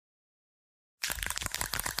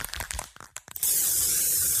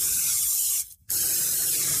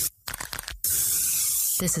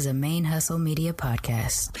This is a Main Hustle Media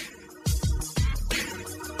podcast.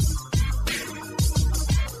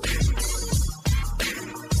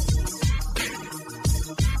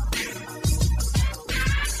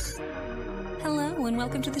 Hello and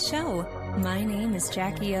welcome to the show. My name is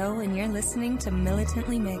Jackie O and you're listening to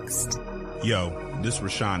Militantly Mixed. Yo, this is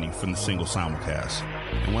Rashani from the Single Simulcast.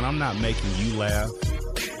 And when I'm not making you laugh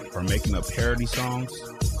or making up parody songs,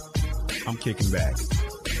 I'm kicking back,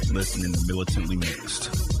 listening to Militantly Mixed.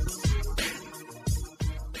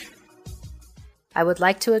 I would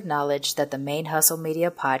like to acknowledge that the Main Hustle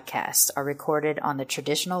Media podcasts are recorded on the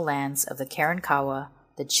traditional lands of the Karankawa,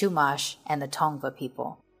 the Chumash, and the Tongva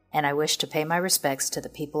people, and I wish to pay my respects to the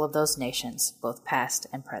people of those nations, both past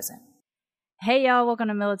and present. Hey y'all, welcome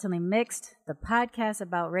to Militantly Mixed, the podcast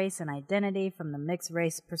about race and identity from the mixed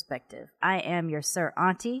race perspective. I am your Sir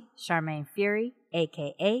Auntie, Charmaine Fury,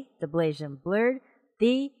 aka the Blasian Blurred,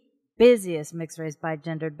 the busiest mixed race,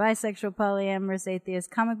 bigendered, bisexual, polyamorous, atheist,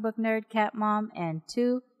 comic book nerd, cat mom, and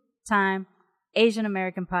two-time Asian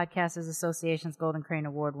American Podcasters Association's Golden Crane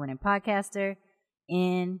Award winning podcaster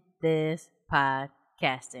in this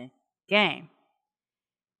podcasting game.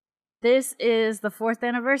 This is the 4th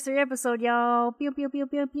anniversary episode, y'all. Pew, pew, pew,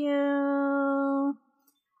 pew, pew.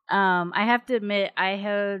 I have to admit, I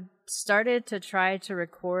had started to try to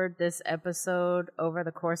record this episode over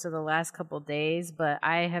the course of the last couple days, but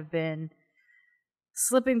I have been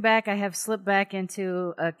slipping back. I have slipped back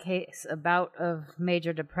into a bout of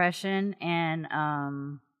major depression, and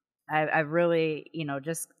I've really,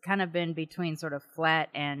 just kind of been between sort of flat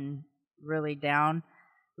and really down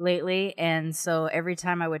lately, and so every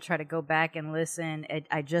time I would try to go back and listen,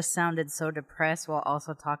 I just sounded so depressed while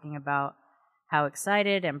also talking about how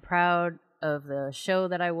excited and proud of the show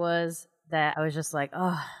that I was just like,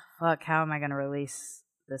 oh, fuck, how am I going to release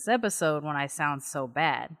this episode when I sound so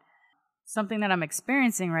bad? Something that I'm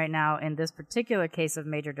experiencing right now in this particular case of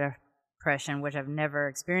major depression, which I've never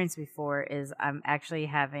experienced before, is I'm actually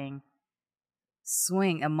having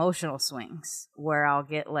emotional swings where I'll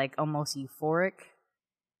get like almost euphoric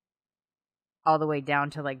all the way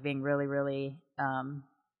down to like being really, really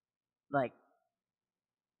like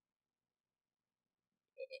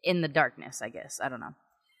in the darkness, I guess. I don't know.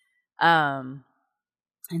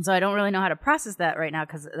 And so I don't really know how to process that right now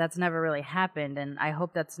because that's never really happened. And I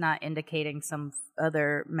hope that's not indicating some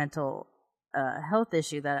other mental health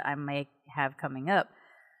issue that I may have coming up.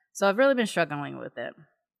 So I've really been struggling with it.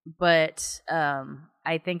 But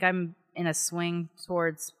I think I'm in a swing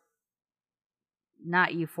towards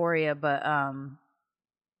not euphoria, but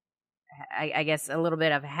I guess a little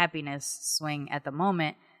bit of happiness swing at the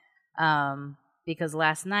moment. Because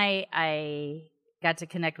last night I got to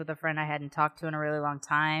connect with a friend I hadn't talked to in a really long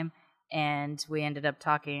time, and we ended up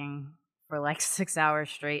talking for like 6 hours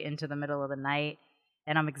straight into the middle of the night,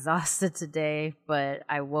 and I'm exhausted today, but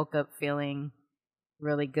I woke up feeling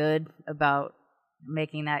really good about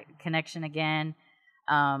making that connection again.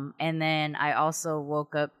 And then I also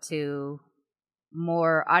woke up to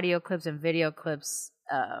more audio clips and video clips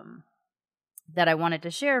that I wanted to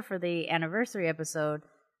share for the anniversary episode.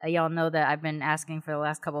 Y'all know that I've been asking for the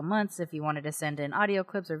last couple months if you wanted to send in audio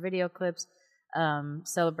clips or video clips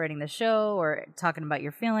celebrating the show or talking about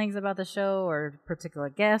your feelings about the show or particular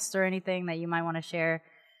guests or anything that you might want to share.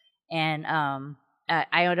 And I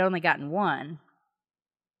had only gotten one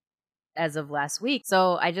as of last week.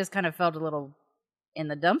 So I just kind of felt a little in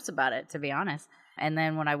the dumps about it, to be honest. And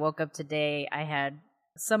then when I woke up today, I had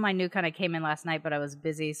some I knew kind of came in last night, but I was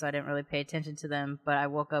busy, so I didn't really pay attention to them. But I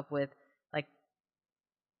woke up with like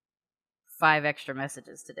 5 extra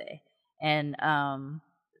messages today. And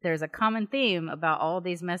there's a common theme about all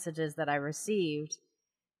these messages that I received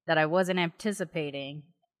that I wasn't anticipating.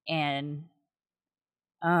 And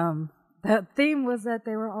the theme was that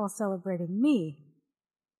they were all celebrating me.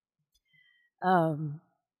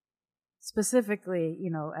 Specifically,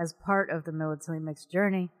 as part of the Militantly Mixed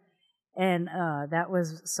journey. And that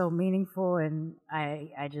was so meaningful, and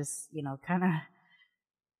I just, kind of,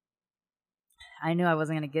 I knew I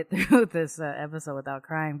wasn't going to get through this episode without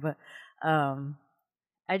crying, but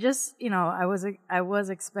I just, I was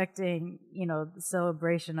expecting, the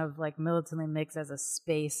celebration of like Militantly Mixed as a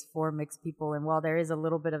space for mixed people, and while there is a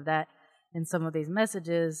little bit of that in some of these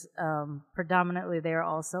messages, predominantly they are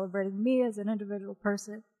all celebrating me as an individual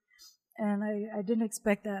person, and I didn't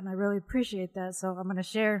expect that, and I really appreciate that, so I'm going to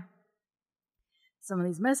share some of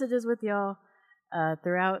these messages with y'all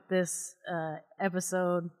throughout this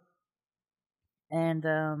episode. And,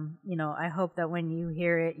 I hope that when you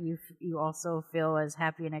hear it, you also feel as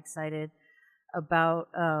happy and excited about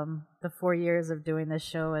the 4 years of doing this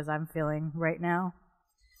show as I'm feeling right now.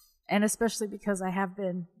 And especially because I have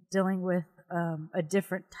been dealing with a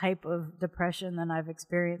different type of depression than I've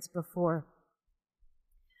experienced before.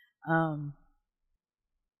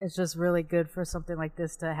 It's just really good for something like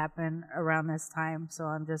this to happen around this time. So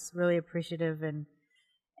I'm just really appreciative and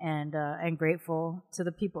grateful to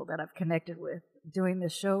the people that I've connected with doing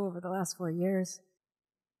this show over the last 4 years.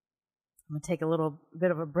 I'm going to take a little bit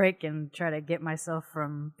of a break and try to get myself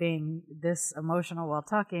from being this emotional while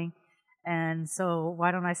talking. And so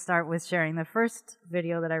why don't I start with sharing the first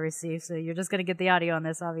video that I received. So you're just going to get the audio on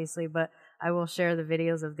this, obviously, but I will share the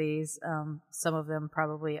videos of these, some of them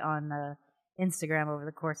probably on Instagram over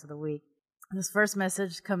the course of the week. This first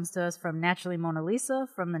message comes to us from Naturally Mona Lisa,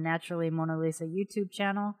 from the Naturally Mona Lisa YouTube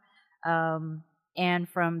channel, and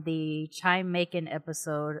from the Chime Making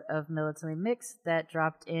episode of Militantly Mixed that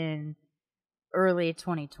dropped in early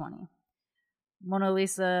 2020. Mona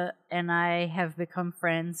Lisa and I have become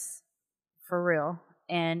friends for real,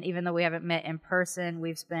 and even though we haven't met in person,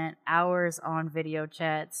 we've spent hours on video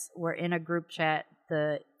chats. We're in a group chat,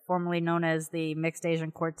 formerly known as the Mixed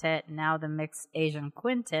Asian Quartet, now the Mixed Asian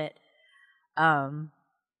Quintet. And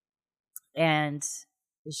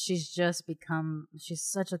she's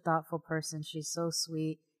such a thoughtful person. She's so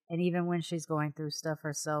sweet. And even when she's going through stuff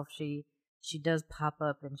herself, she does pop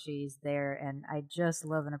up and she's there. And I just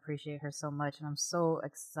love and appreciate her so much. And I'm so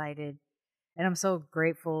excited and I'm so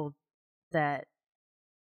grateful that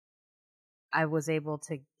I was able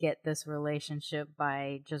to get this relationship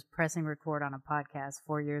by just pressing record on a podcast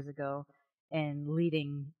 4 years ago and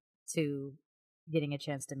leading to getting a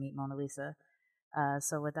chance to meet Mona Lisa.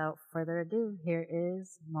 So without further ado, here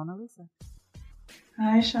is Mona Lisa.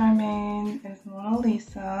 Hi Charmaine, it's Mona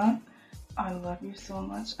Lisa. I love you so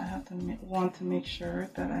much. I want to make sure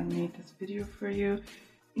that I made this video for you.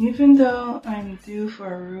 Even though I'm due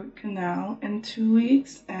for a root canal in 2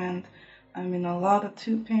 weeks and I'm in a lot of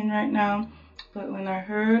tooth pain right now, but when I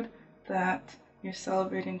heard that you're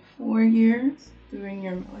celebrating 4 years doing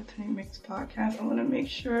your Militantly Mixed podcast, I want to make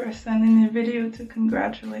sure I send in a video to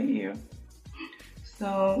congratulate you.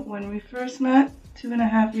 So when we first met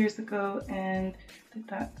 2.5 years ago and did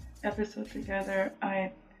that episode together,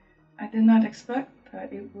 I did not expect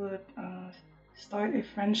that it would start a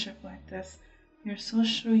friendship like this. You're so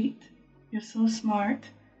sweet, you're so smart,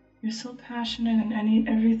 you're so passionate in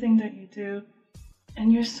everything that you do,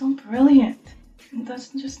 and you're so brilliant. And that's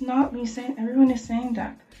just not me saying, everyone is saying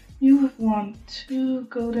that. You have won 2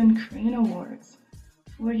 Golden Crane Awards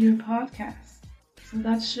for your podcast. So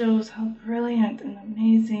that shows how brilliant and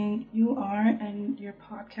amazing you are, and your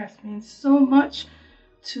podcast means so much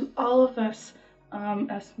to all of us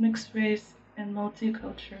as mixed race and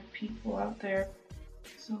multicultural people out there.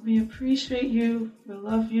 So we appreciate you, we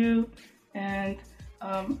love you, and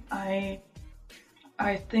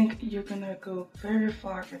I think you're gonna go very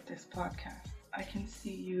far with this podcast. I can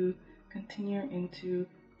see you continue into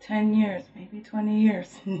 10 years, maybe 20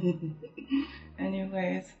 years.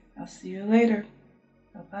 Anyways, I'll see you later.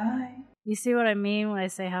 Bye-bye. You see what I mean when I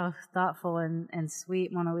say how thoughtful and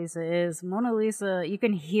sweet Mona Lisa is? Mona Lisa, you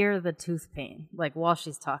can hear the tooth pain, like, while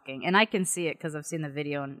she's talking. And I can see it because I've seen the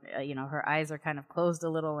video, and, her eyes are kind of closed a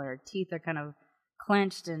little, and her teeth are kind of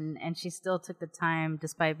clenched, and she still took the time,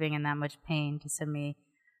 despite being in that much pain, to send me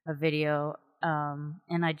a video.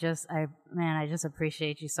 And I just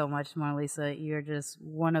appreciate you so much, Mona Lisa. You're just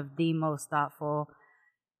one of the most thoughtful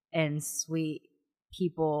and sweet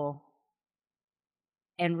people,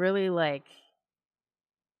 and really, like,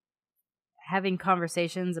 having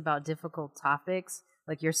conversations about difficult topics.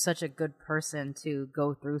 Like, you're such a good person to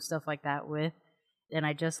go through stuff like that with, and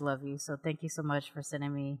I just love you. So thank you so much for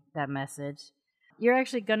sending me that message. You're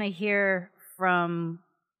actually going to hear from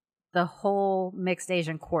the whole Mixed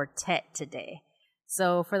Asian Quartet today.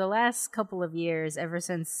 So for the last couple of years, ever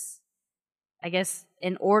since, I guess,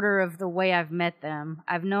 in order of the way I've met them,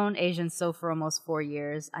 I've known Asian So for almost 4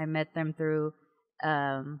 years. I met them through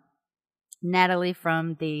Natalie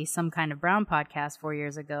from the Some Kind of Brown podcast 4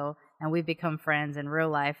 years ago, and we've become friends in real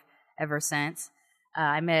life ever since.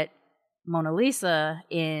 I met Mona Lisa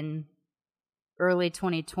in early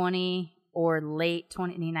 2020 or late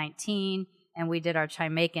 2019, and we did our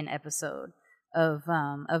Chimaican episode of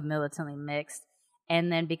Militantly Mixed.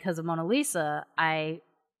 And then because of Mona Lisa, I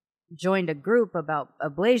joined a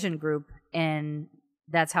Blasian group, and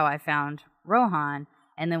that's how I found Rohan.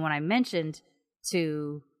 And then when I mentioned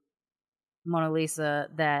to Mona Lisa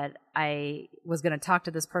that I was going to talk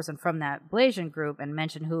to this person from that Blasian group and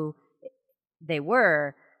mention who they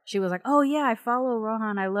were, she was like, "Oh yeah, I follow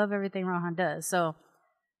Rohan. I love everything Rohan does." So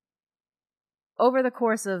over the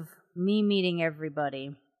course of me meeting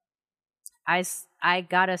everybody, I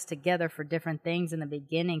got us together for different things in the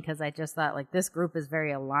beginning because I just thought like this group is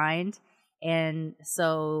very aligned. And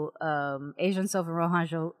so Asian Soph and Rohan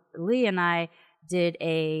Jolie and I did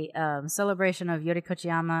a celebration of Yuri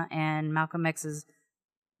Kochiyama and Malcolm X's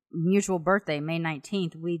mutual birthday, May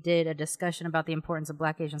 19th. We did a discussion about the importance of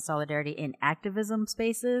Black Asian solidarity in activism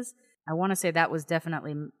spaces. I want to say that was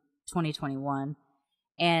definitely 2021.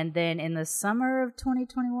 And then in the summer of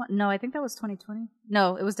 2021, no, I think that was 2020.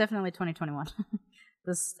 No, it was definitely 2021.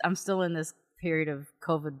 I'm still in this period of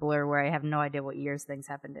COVID blur where I have no idea what years things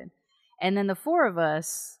happened in. And then the four of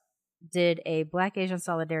us did a Black Asian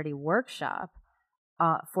Solidarity workshop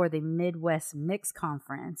for the Midwest Mix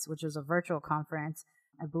Conference, which was a virtual conference.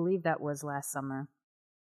 I believe that was last summer.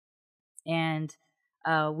 And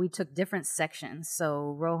we took different sections.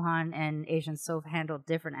 So Rohan and Asian Soph handled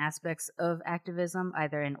different aspects of activism,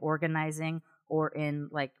 either in organizing or in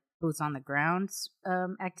like boots on the ground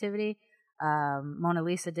activity. Mona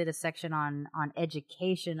Lisa did a section on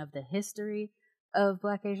education of the history of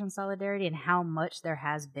Black Asian solidarity and how much there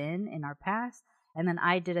has been in our past. And then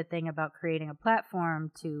I did a thing about creating a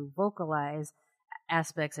platform to vocalize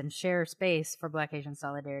aspects and share space for Black Asian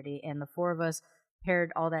solidarity. And the four of us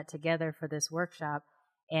paired all that together for this workshop.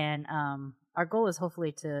 And our goal is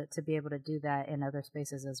hopefully to be able to do that in other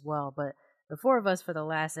spaces as well. But the four of us for the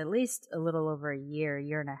last at least a little over a year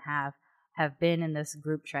and a half have been in this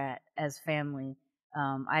group chat as family,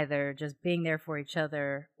 either just being there for each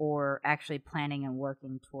other or actually planning and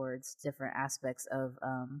working towards different aspects of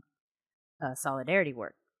solidarity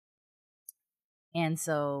work. And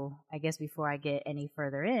so I guess before I get any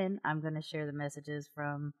further in, I'm going to share the messages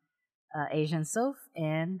from Asian Soph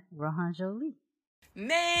and Rohan Jolie.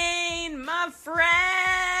 Maine, my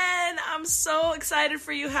friend, I'm so excited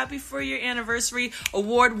for you. Happy for your anniversary,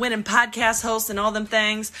 award-winning podcast host and all them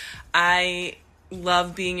things. I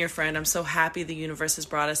love being your friend. I'm so happy the universe has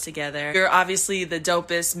brought us together. You're obviously the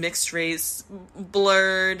dopest mixed race,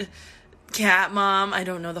 blurred cat mom. I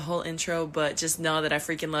don't know the whole intro, but just know that I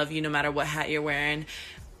freaking love you no matter what hat you're wearing.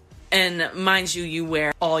 And mind you, you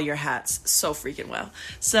wear all your hats so freaking well.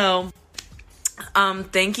 So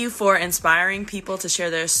thank you for inspiring people to share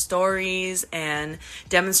their stories and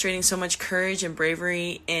demonstrating so much courage and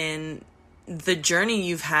bravery in the journey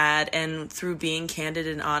you've had and through being candid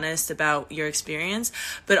and honest about your experience,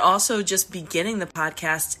 but also just beginning the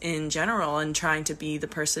podcast in general and trying to be the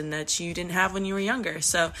person that you didn't have when you were younger.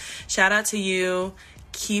 So shout out to you.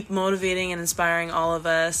 Keep motivating and inspiring all of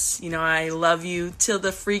us. You know, I love you till the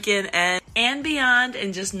freaking end and beyond.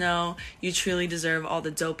 And just know you truly deserve all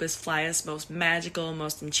the dopest, flyest, most magical,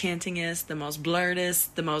 most enchantingest, the most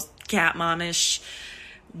blurredest, the most cat momish,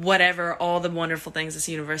 whatever, all the wonderful things this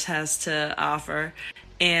universe has to offer.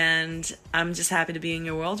 And I'm just happy to be in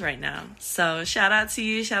your world right now. So shout out to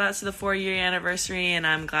you. Shout out to the 4-year anniversary. And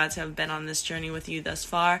I'm glad to have been on this journey with you thus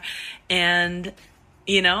far. And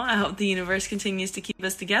you know, I hope the universe continues to keep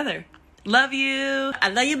us together. Love you. I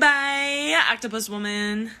love you. Bye. Octopus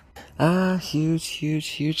woman.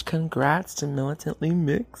 Huge congrats to Militantly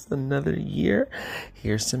Mixed. Another year.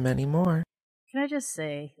 Here's to many more. Can I just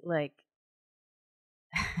say, like,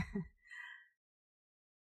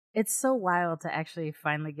 it's so wild to actually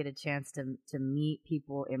finally get a chance to meet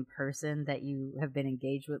people in person that you have been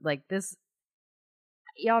engaged with. Like this,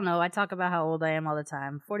 y'all know I talk about how old I am all the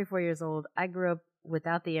time. 44 years old. I grew up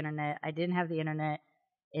without the internet. I didn't have the internet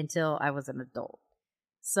until I was an adult.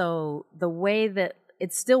 So the way that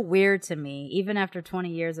it's still weird to me, even after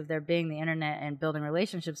 20 years of there being the internet and building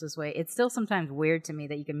relationships this way, it's still sometimes weird to me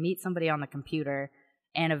that you can meet somebody on the computer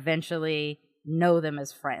and eventually know them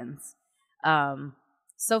as friends.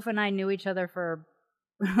 Soph and I knew each other for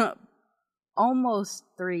almost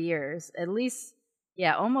 3 years,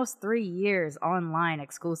 almost 3 years online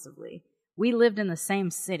exclusively. We lived in the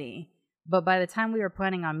same city. But by the time we were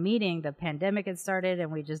planning on meeting, the pandemic had started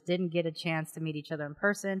and we just didn't get a chance to meet each other in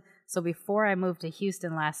person. So before I moved to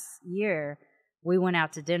Houston last year, we went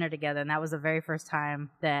out to dinner together. And that was the very first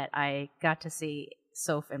time that I got to see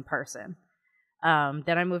Soph in person.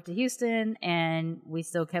 Then I moved to Houston and we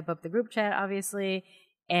still kept up the group chat, obviously.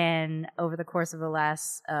 And over the course of the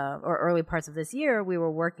last or early parts of this year, we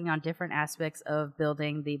were working on different aspects of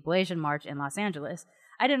building the Blasian March in Los Angeles.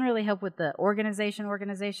 I didn't really help with the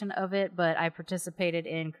organization of it, but I participated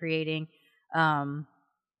in creating the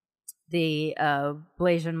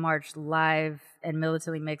Blasian March live and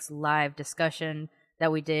Militantly Mixed live discussion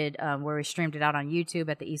that we did where we streamed it out on YouTube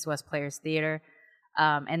at the East West Players Theater.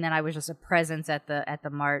 And then I was just a presence at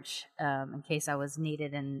the march in case I was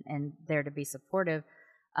needed and there to be supportive.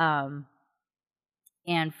 And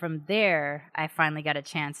from there, I finally got a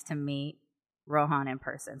chance to meet Rohan in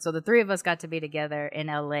person. So the three of us got to be together in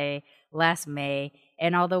LA last May.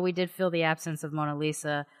 And although we did feel the absence of Mona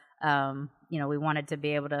Lisa, we wanted to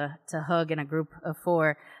be able to hug in a group of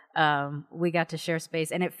four. We got to share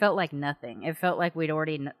space, and it felt like nothing. It felt like we'd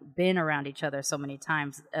already been around each other so many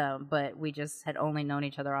times, but we just had only known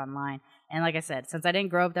each other online. And like I said, since I didn't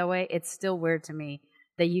grow up that way, it's still weird to me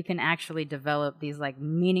that you can actually develop these like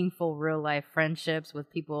meaningful real life friendships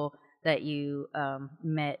with people that you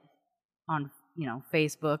met on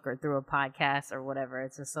Facebook or through a podcast or whatever.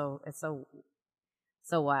 It's just so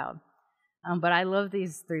wild. But I love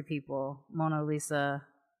these three people, Mona Lisa,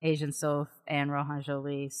 Asian Soph, and Rohan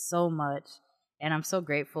Jolie, so much. And I'm so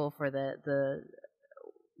grateful for the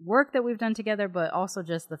work that we've done together, but also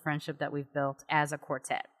just the friendship that we've built as a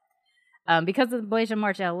quartet. Because of the Blasian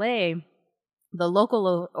March LA, the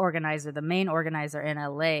local organizer, the main organizer in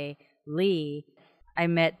LA, Lee, I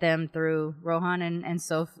met them through Rohan and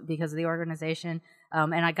Soph because of the organization.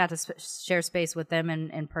 And I got to share space with them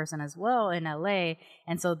in person as well in LA.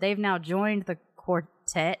 And so they've now joined the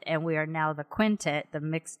quartet, and we are now the quintet, the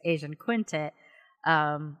Mixed Asian Quintet.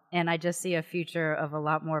 And I just see a future of a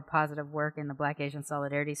lot more positive work in the Black Asian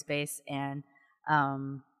solidarity space. And I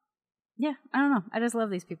don't know. I just love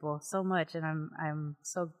these people so much, and I'm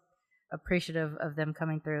so appreciative of them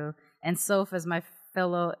coming through. And Soph is my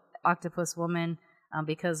fellow octopus woman,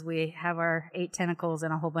 because we have our 8 tentacles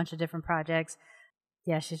in a whole bunch of different projects.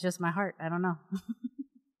 Yeah, she's just my heart. I don't know.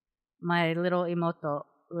 My little Imoto,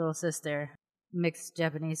 little sister, mixed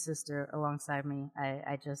Japanese sister alongside me.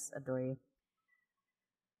 I just adore you.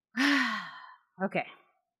 Okay.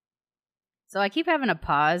 So I keep having a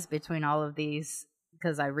pause between all of these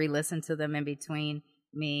because I re-listen to them in between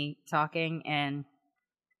me talking and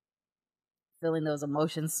feeling those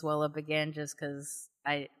emotions swell up again just because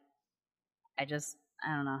I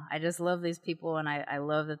don't know. I just love these people, and I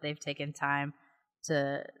love that they've taken time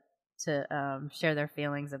to share their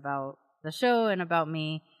feelings about the show and about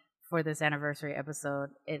me for this anniversary episode.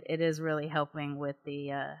 It is really helping with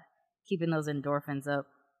the keeping those endorphins up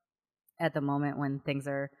at the moment when things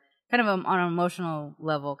are kind of on an emotional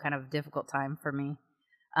level, kind of difficult time for me.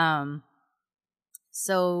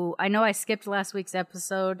 So I know I skipped last week's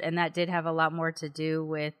episode, and that did have a lot more to do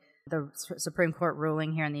with the Supreme Court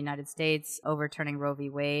ruling here in the United States overturning Roe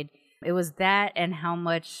v. Wade. It was that and how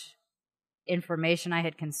much information I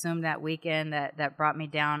had consumed that weekend that brought me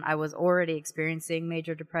down. I was already experiencing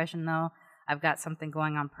major depression, though. I've got something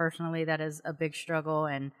going on personally that is a big struggle,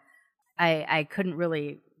 and I couldn't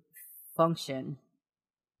really function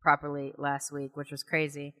properly last week, which was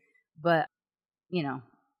crazy. But,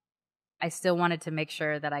 I still wanted to make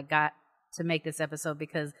sure that I got to make this episode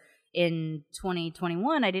because in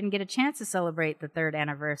 2021, I didn't get a chance to celebrate the 3rd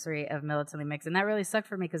anniversary of Militantly Mixed, and that really sucked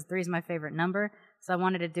for me because 3 is my favorite number, so I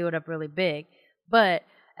wanted to do it up really big. But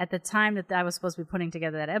at the time that I was supposed to be putting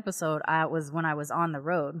together that episode, was when I was on the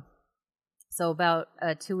road. So about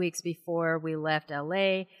 2 weeks before we left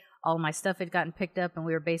LA, all my stuff had gotten picked up, and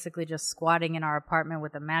we were basically just squatting in our apartment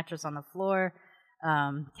with a mattress on the floor,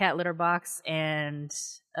 cat litter box, and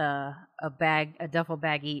a duffel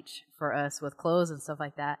bag each for us with clothes and stuff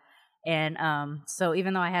like that. And so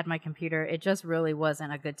even though I had my computer, it just really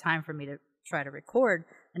wasn't a good time for me to try to record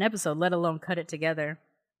an episode, let alone cut it together.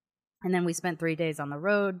 And then we spent 3 days on the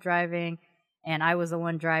road driving, and I was the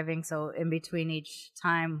one driving. So in between each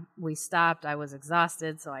time we stopped, I was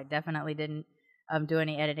exhausted. So I definitely didn't do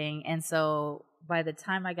any editing. And so by the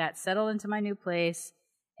time I got settled into my new place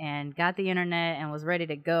and got the internet and was ready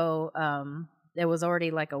to go, it was already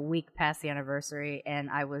like a week past the anniversary, and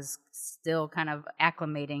I was still kind of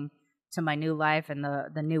acclimating to my new life and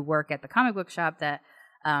the new work at the comic book shop that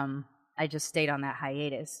I just stayed on that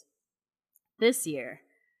hiatus. This year,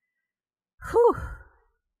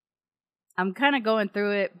 I'm kind of going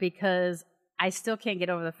through it because I still can't get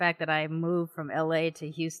over the fact that I moved from LA to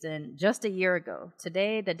Houston just a year ago.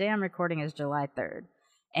 Today, the day I'm recording is July 3rd,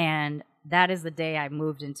 and that is the day I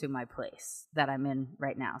moved into my place that I'm in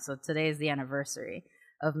right now. So today is the anniversary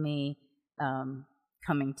of me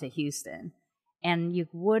coming to Houston. And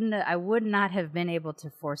I would not have been able to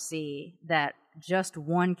foresee that just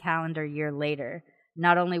 1 calendar year later,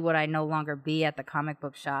 not only would I no longer be at the comic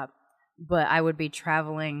book shop, but I would be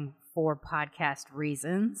traveling for podcast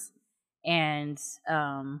reasons, and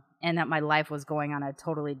that my life was going on a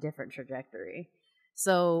totally different trajectory.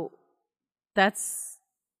 So that's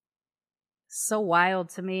so wild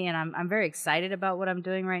to me, and I'm very excited about what I'm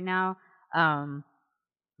doing right now.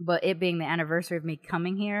 But it being the anniversary of me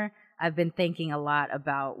coming here, I've been thinking a lot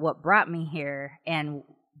about what brought me here and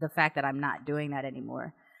the fact that I'm not doing that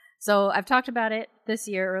anymore. So I've talked about it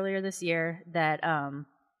earlier this year, that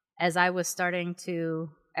as I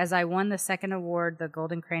won the second award, the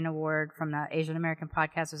Golden Crane Award from the Asian American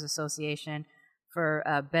Podcasters Association for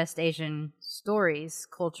Best Asian Stories,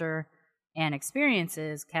 Culture, and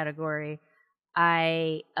Experiences category,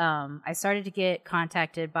 I started to get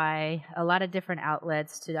contacted by a lot of different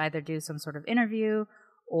outlets to either do some sort of interview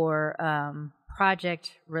or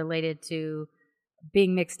project related to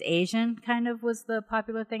being mixed Asian, kind of was the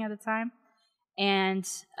popular thing at the time. And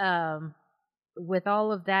with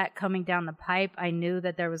all of that coming down the pipe, I knew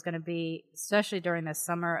that there was going to be, especially during the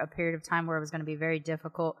summer, a period of time where it was going to be very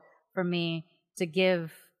difficult for me to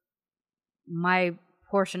give my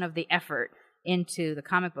portion of the effort into the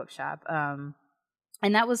comic book shop.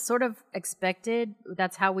 And that was sort of expected.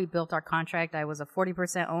 That's how we built our contract. I was a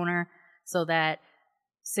 40% owner, so that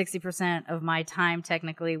 60% of my time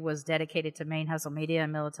technically was dedicated to Main Hustle Media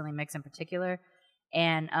and Militantly Mixed in particular.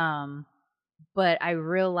 And but I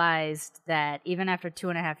realized that even after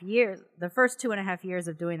 2.5 years, the first 2.5 years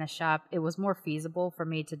of doing the shop, it was more feasible for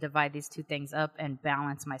me to divide these two things up and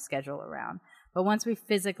balance my schedule around. But once we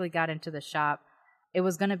physically got into the shop, it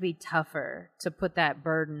was going to be tougher to put that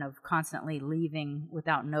burden of constantly leaving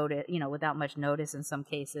without notice, without much notice in some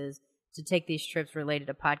cases, to take these trips related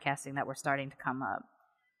to podcasting that were starting to come up.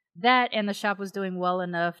 That, and the shop was doing well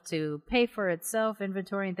enough to pay for itself,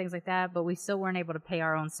 inventory and things like that, but we still weren't able to pay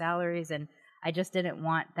our own salaries, and I just didn't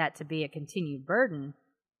want that to be a continued burden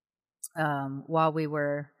while we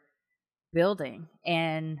were building.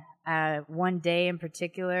 And one day in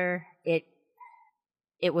particular, it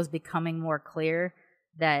was becoming more clear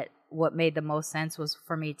that what made the most sense was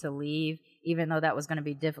for me to leave, even though that was going to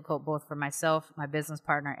be difficult both for myself, my business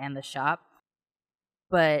partner, and the shop.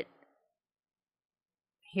 But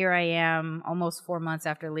here I am almost 4 months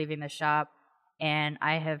after leaving the shop, and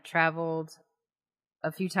I have traveled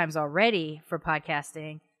a few times already for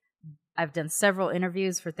podcasting. I've done several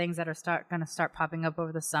interviews for things that are going to start popping up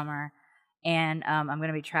over the summer, and I'm going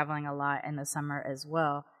to be traveling a lot in the summer as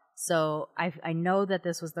well. So I know that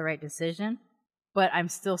this was the right decision, but I'm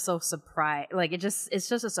still so surprised. Like it's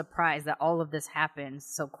just a surprise that all of this happened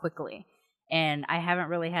so quickly, and I haven't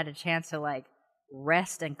really had a chance to like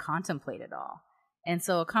rest and contemplate it all. And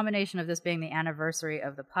so a combination of this being the anniversary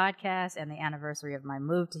of the podcast and the anniversary of my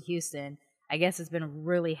move to Houston, I guess it's been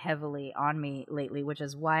really heavily on me lately, which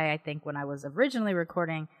is why I think when I was originally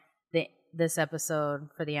recording this episode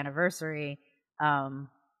for the anniversary,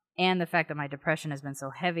 and the fact that my depression has been so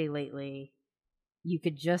heavy lately,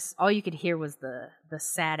 all you could hear was the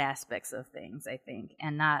sad aspects of things, I think,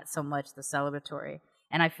 and not so much the celebratory.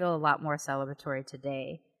 And I feel a lot more celebratory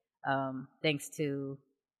today, thanks to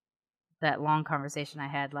that long conversation I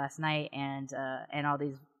had last night and all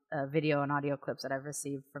these video and audio clips that I've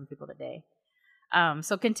received from people today.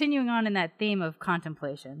 So continuing on in that theme of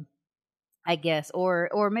contemplation, I guess,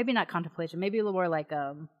 or maybe not contemplation, maybe a little more like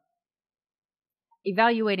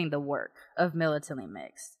evaluating the work of Militantly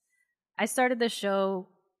Mixed. I started the show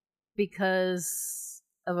because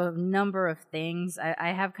of a number of things. I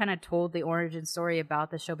have kind of told the origin story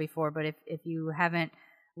about the show before, but if you haven't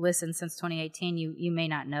listened since 2018, you may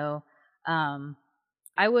not know.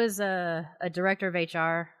 I was a director of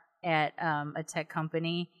HR at a tech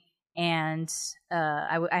company, and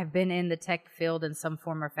I've been in the tech field in some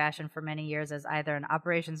form or fashion for many years as either an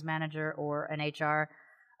operations manager or an HR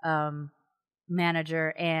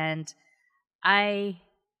manager, and I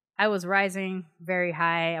was rising very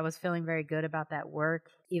high. I was feeling very good about that work,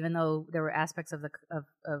 even though there were aspects of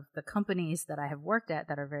the companies that I have worked at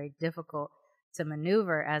that are very difficult to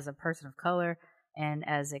maneuver as a person of color and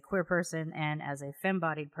as a queer person and as a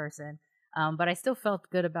femme-bodied person. But I still felt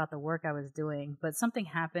good about the work I was doing. But something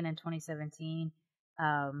happened in 2017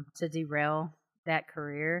 to derail that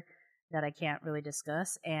career that I can't really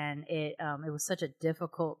discuss. And it was such a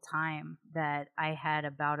difficult time that I had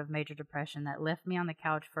a bout of major depression that left me on the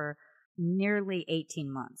couch for nearly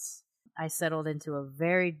 18 months. I settled into a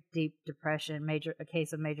very deep depression, a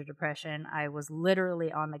case of major depression. I was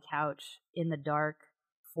literally on the couch in the dark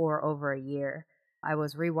for over a year. I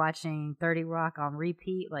was rewatching 30 Rock on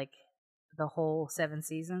repeat, like the whole 7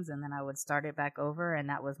 seasons, and then I would start it back over, and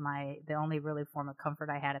that was the only really form of comfort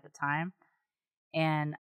I had at the time.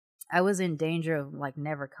 And I was in danger of like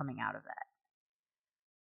never coming out of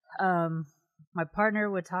that. My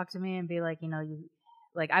partner would talk to me and be like,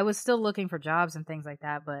 I was still looking for jobs and things like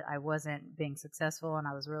that, but I wasn't being successful, and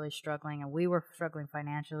I was really struggling, and we were struggling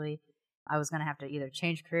financially. I was going to have to either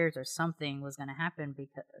change careers or something was going to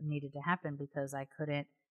needed to happen because I couldn't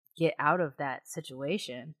get out of that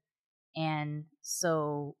situation. And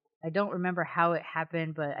so I don't remember how it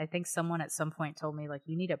happened, but I think someone at some point told me, like,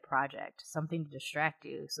 you need a project, something to distract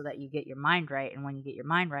you so that you get your mind right. And when you get your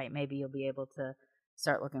mind right, maybe you'll be able to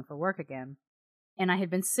start looking for work again. And I had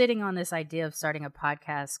been sitting on this idea of starting a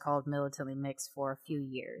podcast called Militantly Mixed for a few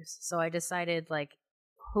years. So I decided, like,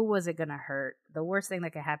 who was it going to hurt? The worst thing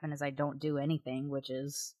that could happen is I don't do anything, which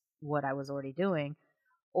is what I was already doing,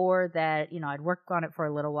 or that, you know, I'd work on it for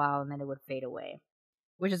a little while and then it would fade away,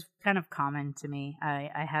 which is kind of common to me.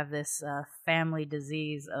 I have this family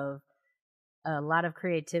disease of a lot of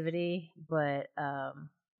creativity, but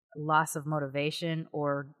loss of motivation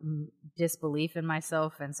or disbelief in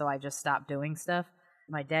myself, and so I just stopped doing stuff.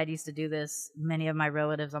 My dad used to do this. Many of my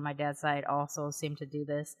relatives on my dad's side also seem to do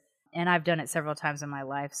this, and I've done it several times in my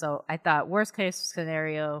life. So I thought, worst case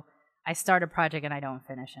scenario, I start a project and I don't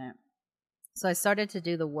finish it. So I started to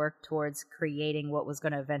do the work towards creating what was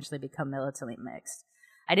going to eventually become Militantly Mixed.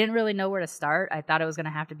 I didn't really know where to start. I thought it was going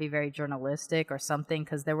to have to be very journalistic or something,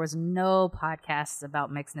 because there was no podcasts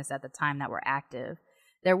about mixedness at the time that were active.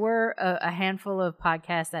 There were a handful of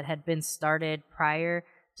podcasts that had been started prior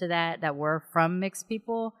to that were from mixed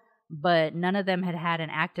people, but none of them had had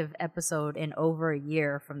an active episode in over a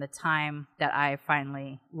year from the time that I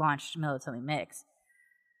finally launched Militantly Mixed.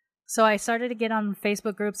 So I started to get on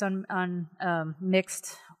Facebook groups, on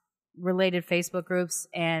mixed related Facebook groups,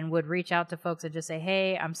 and would reach out to folks and just say,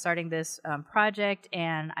 hey, I'm starting this project,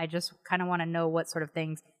 and I just kind of want to know what sort of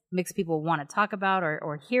things mixed people want to talk about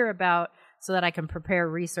or hear about, so that I can prepare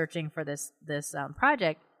researching for this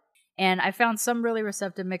project. And I found some really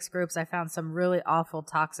receptive mixed groups. I found some really awful,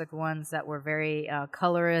 toxic ones that were very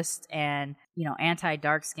colorist and, you know,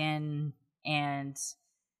 anti-dark skin and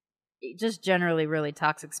just generally really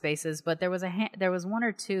toxic spaces. But there was one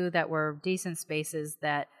or two that were decent spaces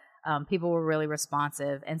that people were really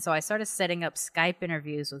responsive. And so I started setting up Skype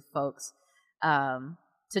interviews with folks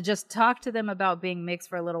to just talk to them about being mixed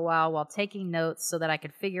for a little while taking notes, so that I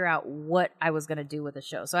could figure out what I was going to do with the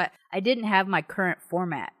show. So I didn't have my current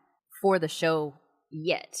format for the show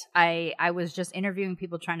yet. I was just interviewing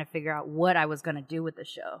people, trying to figure out what I was going to do with the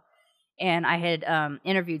show. And I had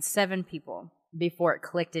interviewed 7 people before it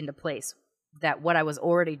clicked into place that what I was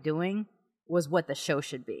already doing was what the show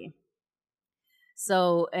should be.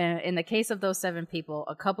 So in the case of those 7 people,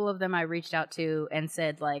 a couple of them I reached out to and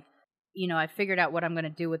said, like, you know, I figured out what I'm going to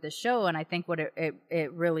do with the show, and I think what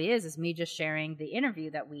it really is me just sharing the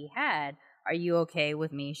interview that we had. Are you okay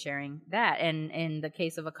with me sharing that? And in the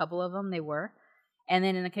case of a couple of them, they were. And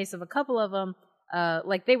then in the case of a couple of them,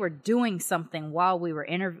 like, they were doing something while we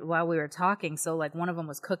were talking. So, like, one of them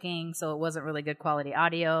was cooking, so it wasn't really good quality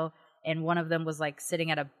audio. And one of them was, like,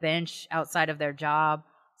 sitting at a bench outside of their job.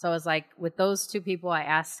 So I was like, with those 2 people, I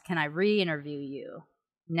asked, can I re-interview you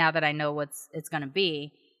now that I know what it's going to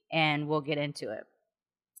be? And we'll get into it.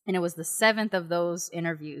 And it was the 7th of those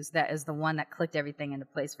interviews that is the one that clicked everything into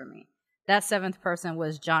place for me. That 7th person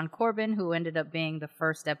was John Corbin, who ended up being the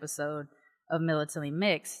first episode of Militantly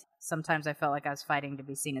Mixed. Sometimes I felt like I was fighting to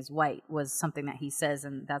be seen as white, was something that he says,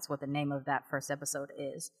 and that's what the name of that first episode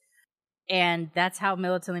is. And that's how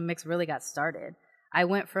Militantly Mixed really got started. I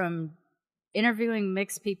went from interviewing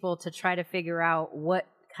mixed people to try to figure out what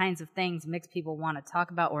kinds of things mixed people want to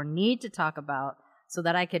talk about or need to talk about, so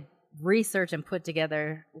that I could research and put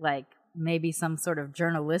together, like, maybe some sort of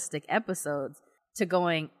journalistic episodes, to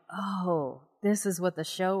going, oh, this is what the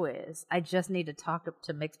show is. I just need to talk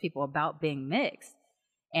to mixed people about being mixed.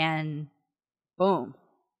 And boom,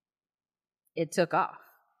 it took off.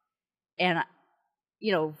 And,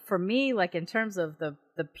 you know, for me, like, in terms of the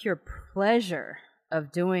pure pleasure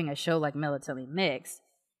of doing a show like Militantly Mixed,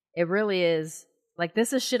 it really is, like,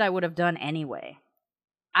 this is shit I would have done anyway.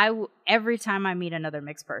 Every time I meet another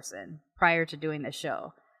mixed person prior to doing the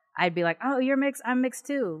show, I'd be like, oh, you're mixed, I'm mixed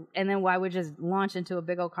too. And then I would just launch into a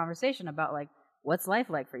big old conversation about, like, what's life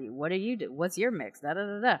like for you? What do you do? What's your mix? Da da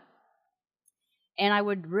da da. And I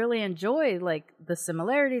would really enjoy, like, the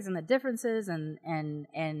similarities and the differences, and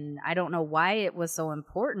I don't know why it was so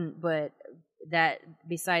important, but that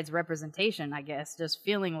besides representation, I guess, just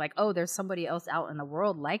feeling like, oh, there's somebody else out in the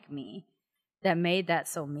world like me, that made that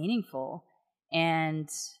so meaningful. And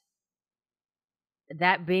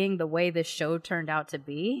that being the way this show turned out to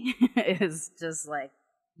be is just like,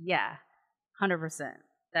 yeah, 100%.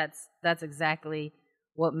 That's exactly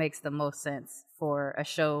what makes the most sense for a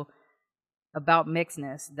show about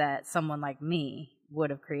mixedness that someone like me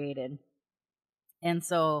would have created. And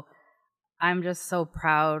so I'm just so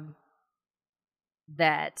proud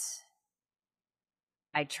that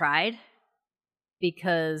I tried,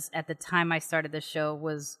 because at the time I started the show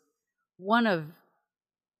was one of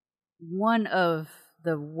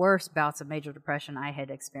the worst bouts of major depression I had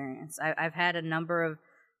experienced. I've had a number of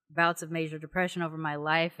bouts of major depression over my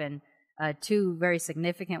life, and two very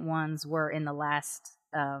significant ones were in the last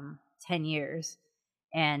 10 years.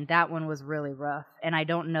 And that one was really rough. And I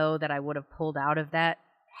don't know that I would have pulled out of that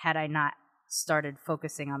had I not started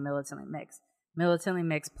focusing on Militantly Mixed. Militantly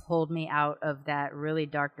Mixed pulled me out of that really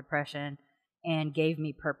dark depression and gave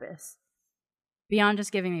me purpose. Beyond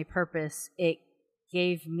just giving me purpose, it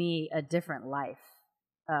gave me a different life.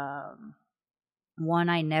 One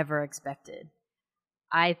I never expected.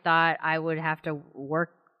 I thought I would have to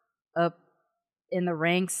work up in the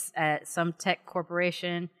ranks at some tech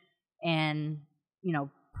corporation and,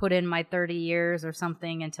 put in my 30 years or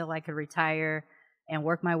something until I could retire and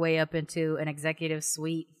work my way up into an executive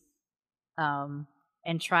suite, and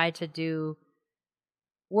try to do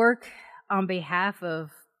work on behalf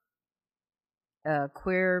of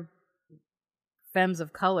queer femmes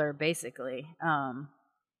of color, basically.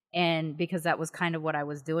 And because that was kind of what I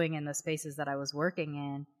was doing in the spaces that I was working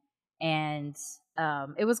in. And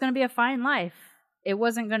it was going to be a fine life. It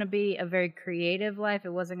wasn't going to be a very creative life.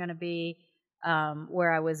 It wasn't going to be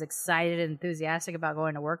where I was excited and enthusiastic about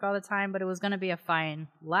going to work all the time, but it was going to be a fine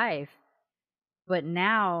life. But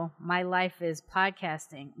now my life is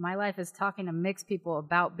podcasting. My life is talking to mixed people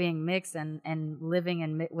about being mixed and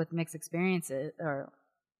living with mixed experiences, or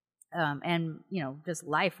just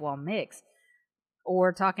life while mixed.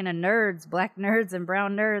 Or talking to nerds, black nerds and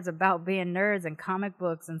brown nerds, about being nerds and comic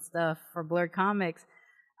books and stuff for Blurred Comics,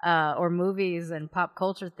 or movies and pop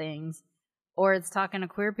culture things. Or it's talking to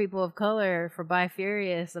queer people of color for Bi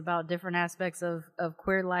Furious about different aspects of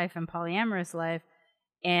queer life and polyamorous life.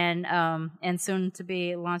 And soon to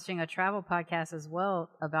be launching a travel podcast as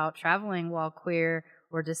well about traveling while queer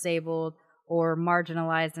or disabled or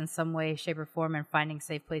marginalized in some way, shape, or form, and finding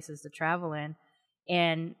safe places to travel in.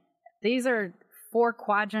 And these are 4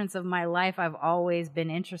 quadrants of my life I've always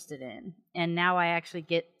been interested in. And now I actually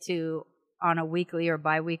get to, on a weekly or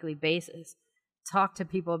bi-weekly basis, talk to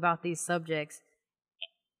people about these subjects.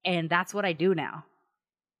 And that's what I do now.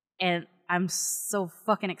 And I'm so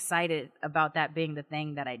fucking excited about that being the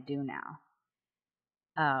thing that I do now.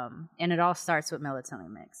 And it all starts with Militantly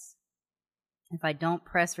Mixed. If I don't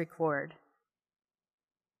press record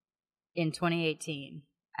in 2018,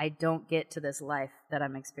 I don't get to this life that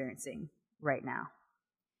I'm experiencing right now.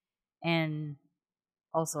 And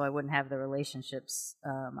also I wouldn't have the relationships,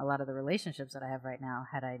 a lot of the relationships that I have right now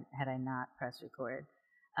had I not press record.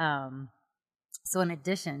 So in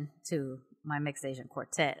addition to my Mixed Asian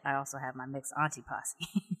Quartet, I also have my Mixed Auntie Posse.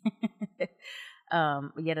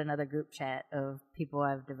 Yet another group chat of people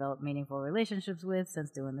I've developed meaningful relationships with since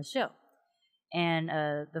doing the show. And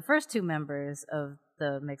the first 2 members of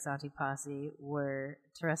the Mixed Auntie Posse were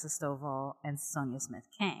Teresa Stovall and Sonia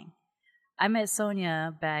Smith-Kang. I met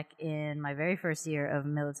Sonia back in my very first year of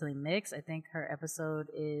Militantly Mixed. I think her episode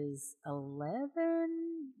is 11,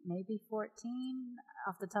 maybe 14.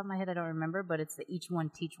 Off the top of my head, I don't remember, but it's the Each One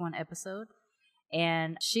Teach One episode.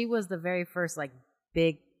 And she was the very first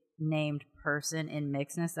big named person in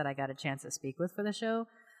mixedness that I got a chance to speak with for the show.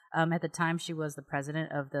 At the time, she was the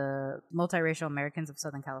president of the Multiracial Americans of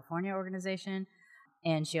Southern California organization.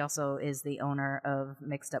 And she also is the owner of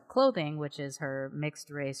Mixed Up Clothing, which is her mixed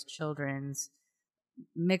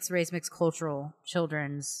cultural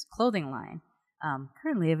children's clothing line.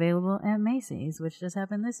 Currently available at Macy's, which just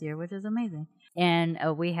happened this year, which is amazing. And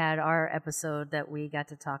we had our episode that we got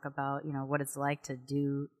to talk about, what it's like to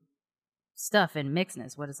do stuff in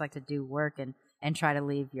mixedness, what it's like to do work and try to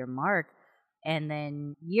leave your mark. And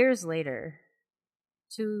then years later,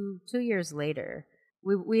 two years later,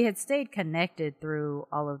 we had stayed connected through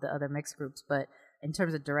all of the other mixed groups, but in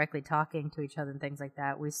terms of directly talking to each other and things like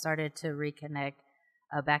that, we started to reconnect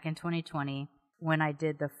back in 2020 when I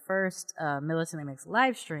did the first Militantly Mixed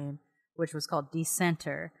live stream, which was called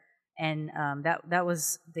Decenter. And that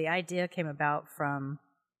was, the idea came about from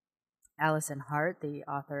Allison Hart, the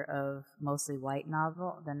author of Mostly White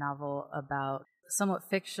novel, the novel about somewhat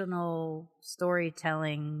fictional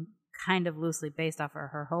storytelling, kind of loosely based off of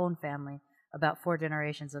her own family, about 4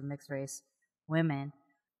 generations of mixed race women.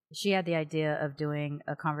 She had the idea of doing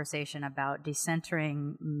a conversation about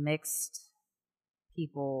decentering mixed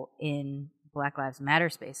people in Black Lives Matter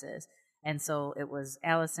spaces. And so it was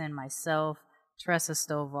Allison, myself, Teresa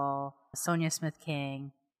Stovall, Sonia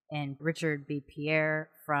Smith-Kang, and Richard B. Pierre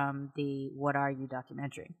from the What Are You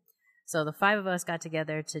documentary. So the 5 of us got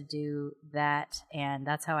together to do that, and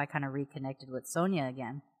that's how I kind of reconnected with Sonia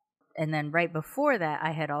again. And then right before that,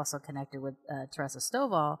 I had also connected with Teresa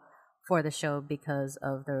Stovall for the show because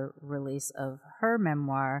of the release of her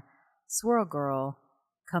memoir, Swirl Girl,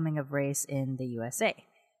 coming of race in the USA.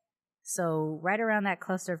 So right around that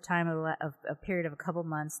cluster of time, of a period of a couple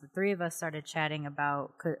months, the three of us started chatting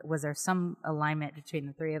about, was there some alignment between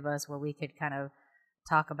the three of us where we could kind of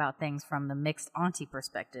talk about things from the mixed auntie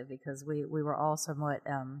perspective, because we were all somewhat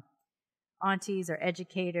aunties or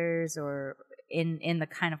educators or in the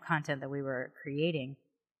kind of content that we were creating.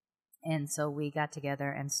 And so we got together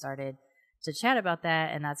and started to chat about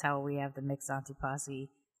that, and that's how we have the Mixed Auntie Posse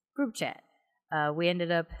group chat. We ended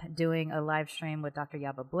up doing a live stream with Dr.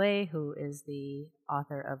 Yaba Blay, who is the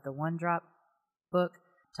author of the One Drop book,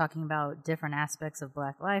 talking about different aspects of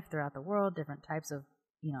Black life throughout the world, different types of,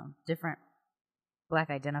 different Black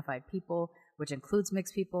identified people, which includes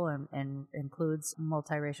mixed people and includes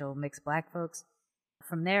multiracial mixed Black folks.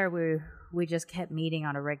 From there, we just kept meeting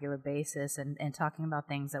on a regular basis and talking about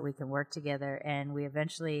things that we can work together. And we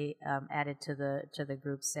eventually added to the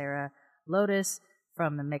group Sarah Lotus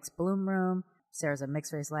from the Mixed Bloom Room. Sarah's a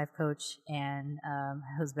mixed race life coach and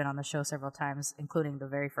who's been on the show several times, including the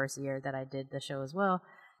very first year that I did the show as well.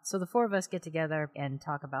 So the four of us get together and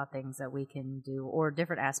talk about things that we can do, or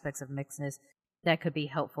different aspects of mixedness that could be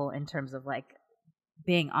helpful in terms of like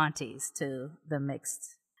being aunties to the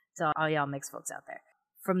mixed, to all y'all mixed folks out there.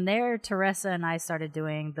 From there, Teresa and I started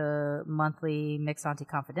doing the monthly Mixed Auntie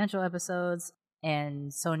Confidential episodes,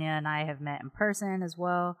 and Sonia and I have met in person as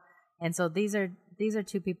well. And so these are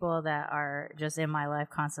two people that are just in my life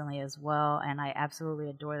constantly as well, and I absolutely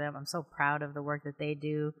adore them. I'm so proud of the work that they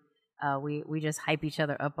do. We just hype each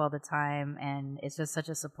other up all the time, and it's just such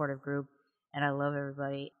a supportive group, and I love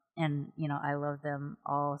everybody. And, I love them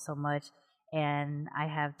all so much. And I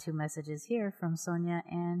have two messages here from Sonia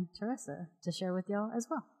and Teresa to share with y'all as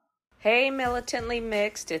well. Hey, Militantly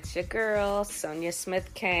Mixed. It's your girl, Sonia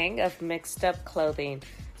Smith-Kang of Mixed Up Clothing.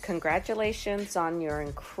 Congratulations on your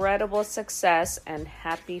incredible success and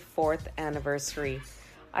happy 4th anniversary.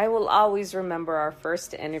 I will always remember our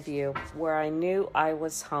first interview where I knew I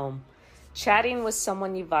was home. Chatting with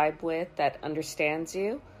someone you vibe with that understands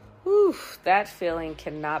you, whew, that feeling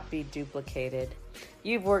cannot be duplicated.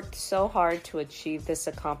 You've worked so hard to achieve this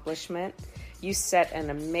accomplishment. You set an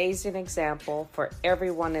amazing example for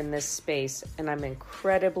everyone in this space, and I'm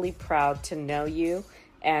incredibly proud to know you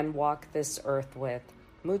and walk this earth with.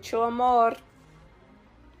 Mucho amor.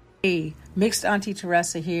 Hey, Mixed Auntie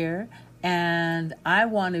Teresa here, and I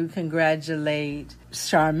want to congratulate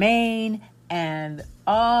Charmaine and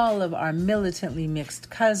all of our militantly mixed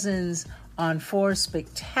cousins on 4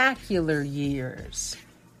 spectacular years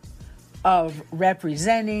of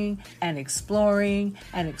representing and exploring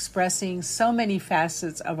and expressing so many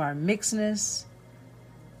facets of our mixedness.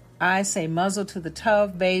 I say muzzle to the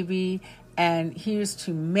tough, baby, and here's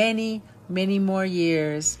to many, many more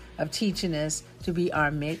years of teaching us to be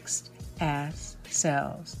our mixed ass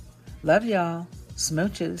selves. Love y'all.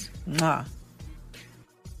 Smooches. Mwah.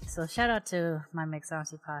 So shout out to my Mixed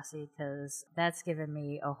Auntie Posse, because that's given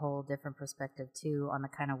me a whole different perspective too on the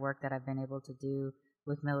kind of work that I've been able to do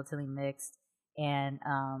with Militantly Mixed. And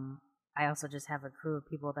I also just have a crew of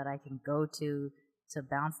people that I can go to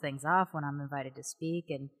bounce things off when I'm invited to speak,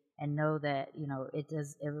 and know that,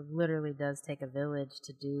 it literally does take a village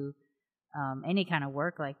to do any kind of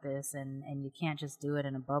work like this, and you can't just do it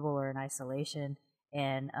in a bubble or in isolation.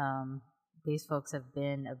 And these folks have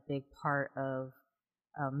been a big part of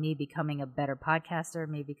me becoming a better podcaster,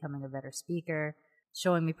 me becoming a better speaker,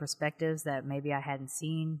 showing me perspectives that maybe I hadn't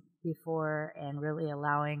seen before, and really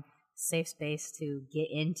allowing safe space to get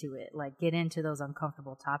into it, like get into those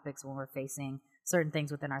uncomfortable topics when we're facing certain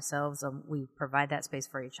things within ourselves. We provide that space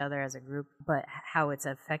for each other as a group, but how it's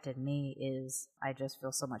affected me is I just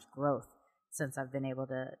feel so much growth since I've been able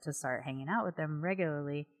to start hanging out with them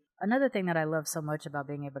regularly. Another thing that I love so much about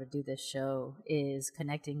being able to do this show is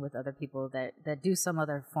connecting with other people that do some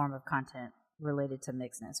other form of content related to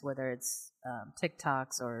mixedness, whether it's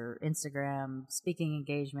TikToks or Instagram, speaking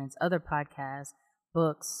engagements, other podcasts,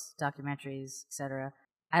 books, documentaries, etc.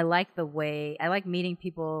 I like meeting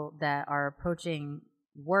people that are approaching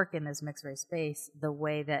work in this mixed race space the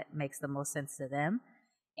way that makes the most sense to them.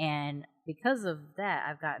 And because of that,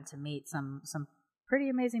 I've gotten to meet some pretty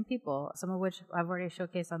amazing people, some of which I've already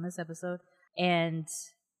showcased on this episode. And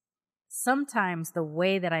sometimes the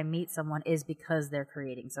way that I meet someone is because they're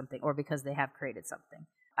creating something or because they have created something.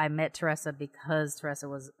 I met Teresa because Teresa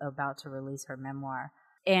was about to release her memoir.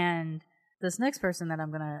 And this next person that I'm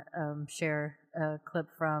going to share a clip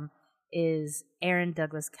from is Aaron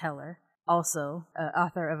Douglas Keller, also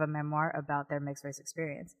author of a memoir about their mixed race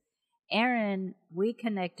experience. Aaron, we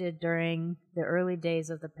connected during the early days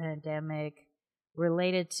of the pandemic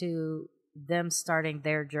related to them starting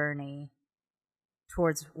their journey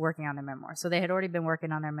towards working on their memoir. So they had already been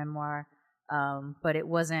working on their memoir, but it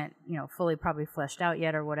wasn't, fully probably fleshed out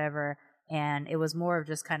yet or whatever. And it was more of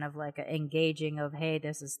just kind of like a engaging of, hey,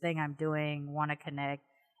 this is thing I'm doing, want to connect.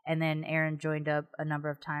 And then Aaron joined up a number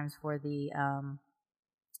of times for the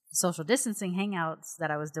social distancing hangouts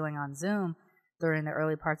that I was doing on Zoom during the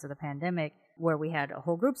early parts of the pandemic, where we had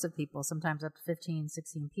whole groups of people, sometimes up to 15,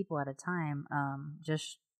 16 people at a time,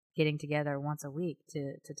 just getting together once a week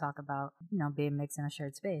to talk about, being mixed in a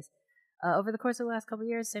shared space. Over the course of the last couple of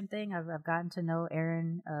years, same thing. I've gotten to know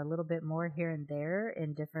Aaron a little bit more here and there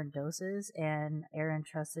in different doses, and Aaron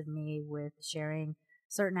trusted me with sharing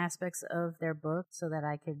certain aspects of their book so that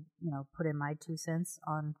I could, put in my 2 cents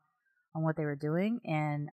on what they were doing.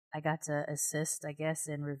 And I got to assist, I guess,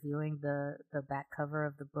 in reviewing the back cover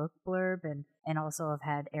of the book blurb, and also have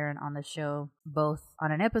had Aaron on the show both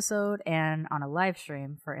on an episode and on a live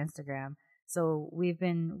stream for Instagram. So we've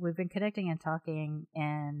been connecting and talking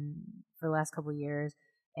and for the last couple of years,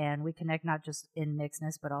 and we connect not just in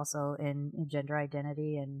mixedness but also in gender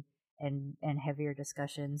identity and heavier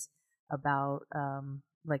discussions about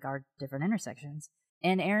like our different intersections.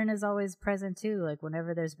 And Aaron is always present too, like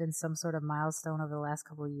whenever there's been some sort of milestone over the last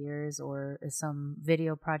couple of years or some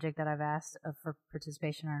video project that I've asked for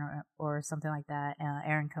participation or something like that,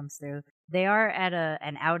 Aaron comes through. They are at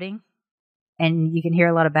an outing, and you can hear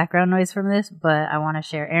a lot of background noise from this, but I want to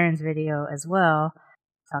share Aaron's video as well,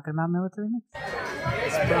 talking about Militantly Mixed.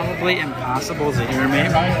 It's probably impossible to hear me,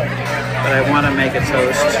 but I want to make a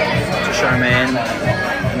toast to Charmaine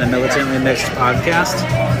and the Militantly Mixed podcast,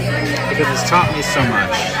 because it's taught me so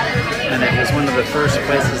much, and it was one of the first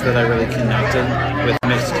places that I really connected with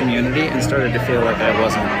mixed community and started to feel like I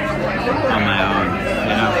wasn't on my own,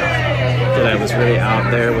 that I was really out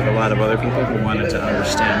there with a lot of other people who wanted to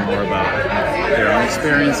understand more about their own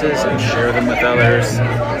experiences and share them with others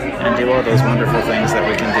and do all those wonderful things that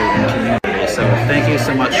we can do in community. So thank you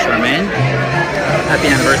so much, Charmaine. Happy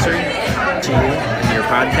anniversary to you and your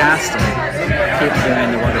podcast, and keep doing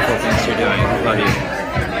the wonderful things you're doing. Love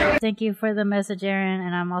you. Thank you for the message, Aaron,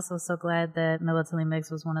 and I'm also so glad that Militantly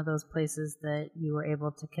Mixed was one of those places that you were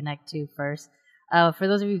able to connect to first. For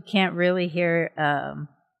those of you who can't really hear,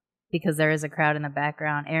 because there is a crowd in the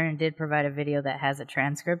background, Aaron did provide a video that has a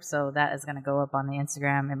transcript, so that is going to go up on the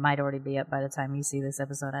Instagram. It might already be up by the time you see this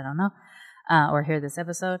episode, I don't know, or hear this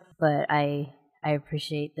episode, but I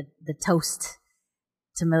appreciate the toast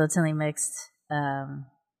to Militantly Mixed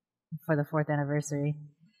for the 4th anniversary.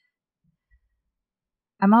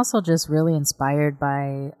 I'm also just really inspired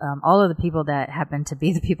by all of the people that happen to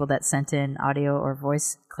be the people that sent in audio or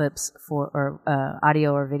voice clips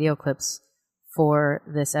audio or video clips for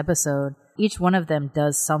this episode. Each one of them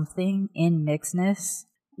does something in mixedness,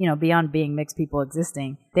 beyond being mixed people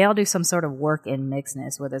existing. They all do some sort of work in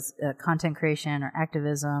mixedness, whether it's content creation or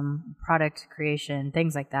activism, product creation,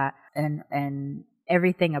 things like that. And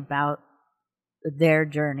everything about their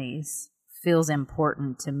journeys feels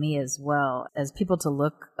important to me as well, as people to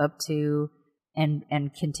look up to and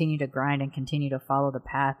continue to grind and continue to follow the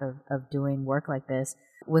path of doing work like this.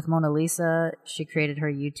 With Mona Lisa, she created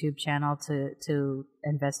her YouTube channel to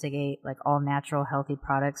investigate like all natural healthy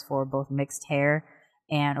products for both mixed hair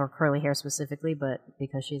or curly hair specifically, but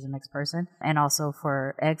because she's a mixed person, and also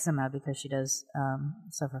for eczema because she does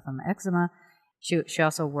suffer from eczema. She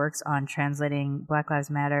also works on translating Black Lives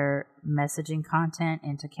Matter messaging content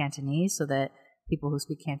into Cantonese so that people who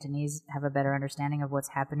speak Cantonese have a better understanding of what's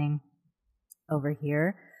happening over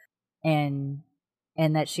here, and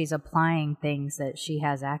that she's applying things that she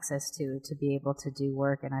has access to be able to do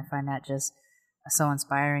work. And I find that just so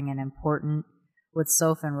inspiring and important. With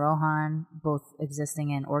Soph and Rohan both existing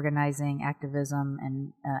in organizing, activism,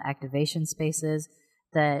 and activation spaces,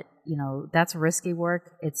 that that's risky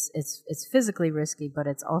work. It's physically risky, but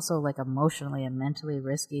it's also like emotionally and mentally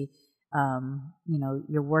risky.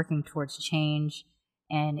 You're working towards change,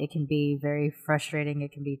 and it can be very frustrating.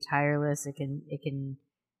 It can be tireless. It can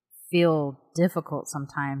feel difficult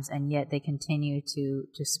sometimes, and yet they continue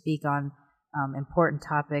to speak on important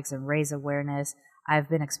topics and raise awareness. I've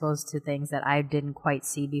been exposed to things that I didn't quite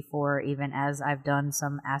see before, even as I've done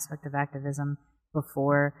some aspect of activism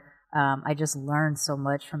before. I just learned so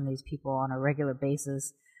much from these people on a regular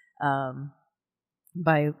basis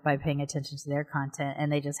by paying attention to their content,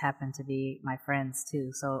 and they just happen to be my friends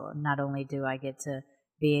too. So not only do I get to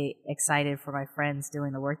be excited for my friends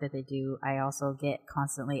doing the work that they do, I also get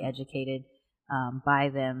constantly educated by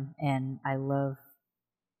them, and I love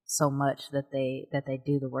so much that they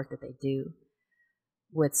do the work that they do.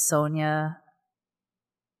 With Sonia,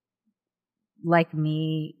 like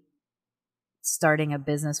me, starting a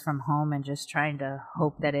business from home and just trying to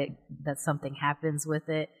hope that something happens with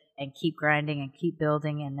it, and keep grinding and keep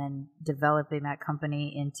building, and then developing that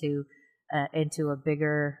company into a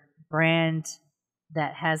bigger brand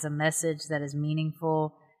that has a message that is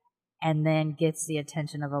meaningful, and then gets the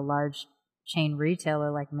attention of a large chain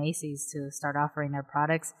retailer like Macy's to start offering their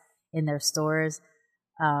products in their stores,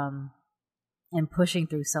 and pushing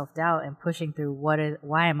through self-doubt and pushing through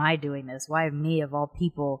why am I doing this? Why me of all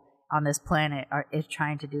people on this planet is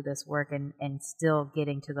trying to do this work, and still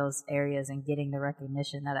getting to those areas and getting the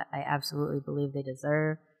recognition that I absolutely believe they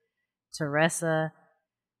deserve. Teresa,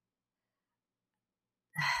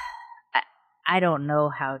 I don't know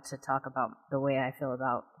how to talk about the way I feel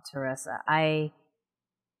about Teresa. I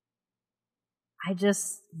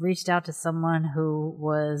just reached out to someone who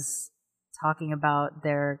was talking about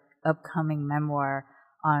their upcoming memoir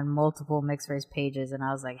on multiple mixed race pages, and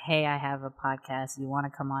I was like, hey, I have a podcast, you want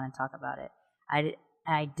to come on and talk about it?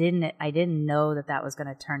 I didn't know that was going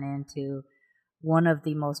to turn into one of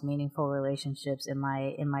the most meaningful relationships in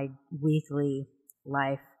my weekly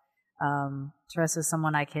life. Teresa is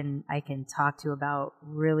someone I can talk to about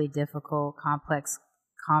really difficult, complex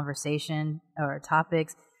conversation or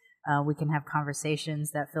topics. We can have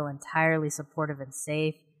conversations that feel entirely supportive and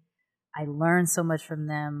safe. I learn so much from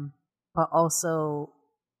them, but also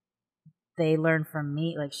they learn from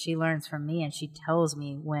me. Like, she learns from me, and she tells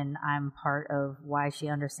me when I'm part of why she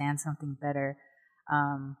understands something better.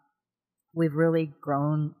 We've really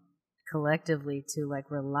grown collectively to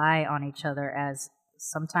rely on each other as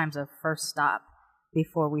sometimes a first stop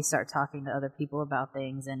before we start talking to other people about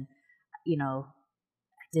things. And,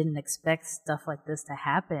 I didn't expect stuff like this to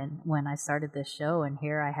happen when I started this show, and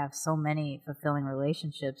here I have so many fulfilling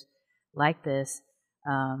relationships like this,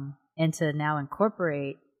 and to now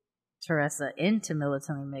incorporate Teresa into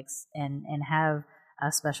Militantly Mixed and have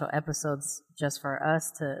special episodes just for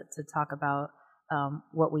us to talk about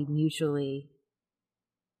what we mutually,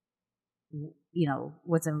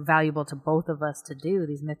 what's invaluable to both of us to do,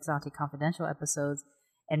 these Mixed Auntie Confidential episodes,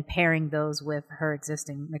 and pairing those with her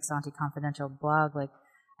existing Mixed Auntie Confidential blog.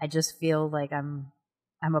 I just feel like I'm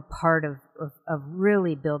a part of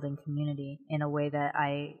really building community in a way that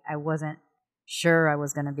I wasn't sure I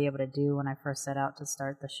was going to be able to do when I first set out to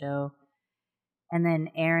start the show. And then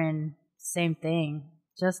Aaron, same thing,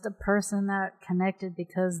 just a person that connected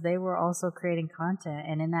because they were also creating content.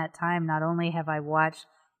 And in that time, not only have I watched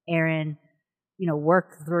Aaron,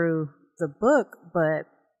 work through the book, but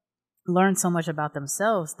learned so much about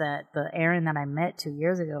themselves, that the Aaron that I met 2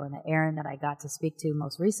 years ago and the Aaron that I got to speak to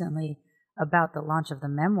most recently about the launch of the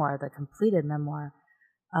memoir, the completed memoir,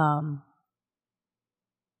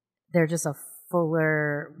 they're just a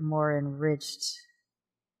fuller, more enriched,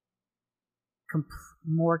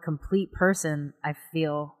 more complete person, I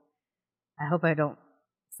feel. I hope I'm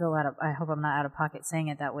not out of pocket saying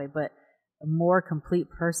it that way, but a more complete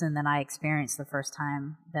person than I experienced the first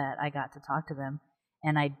time that I got to talk to them.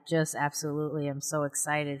 And I just absolutely am so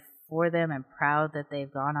excited for them and proud that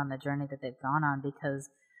they've gone on the journey that they've gone on, because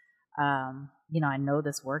I know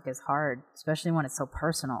this work is hard, especially when it's so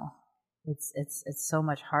personal. It's so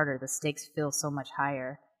much harder. The stakes feel so much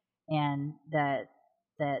higher, and that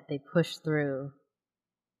they push through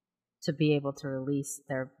to be able to release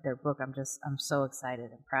their book. I'm so excited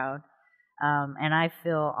and proud. And I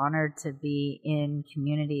feel honored to be in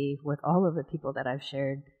community with all of the people that I've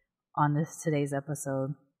shared on today's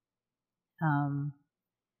episode.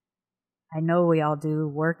 I know we all do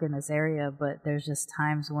work in this area, but there's just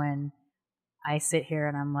times when I sit here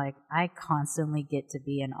and I'm like, I constantly get to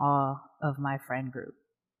be in awe of my friend group.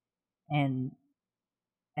 And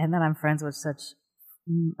then I'm friends with such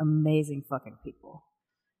amazing fucking people.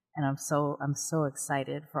 And I'm so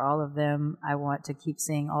excited for all of them. I want to keep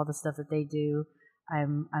seeing all the stuff that they do.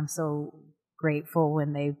 I'm so grateful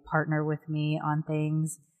when they partner with me on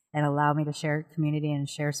things and allow me to share community and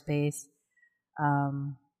share space.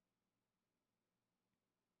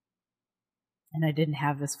 And I didn't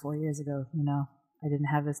have this 4 years ago, I didn't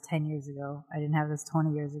have this 10 years ago. I didn't have this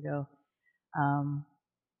 20 years ago.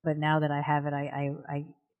 But now that I have it, I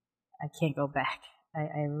can't go back.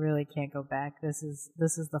 I really can't go back. This is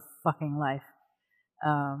the fucking life,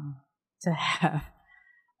 to have,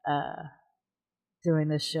 doing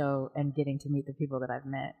this show and getting to meet the people that I've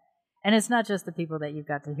met. And it's not just the people that you've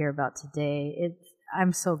got to hear about today.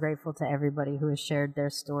 I'm so grateful to everybody who has shared their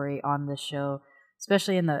story on this show,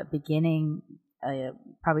 especially in the beginning,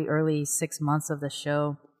 probably early 6 months of the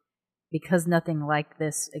show, because nothing like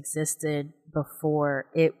this existed before.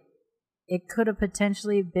 It could have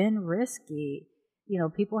potentially been risky.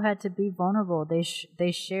 People had to be vulnerable.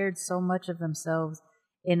 They shared so much of themselves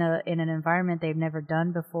in an environment they've never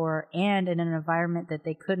done before, and in an environment that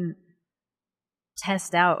they couldn't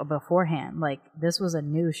test out beforehand. Like, this was a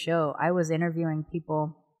new show. I was interviewing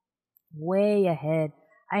people way ahead.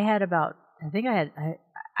 I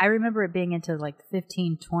remember it being into like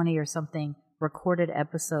 15, 20 or something recorded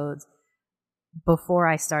episodes before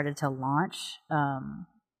I started to launch.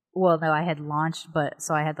 Well, no, I had launched,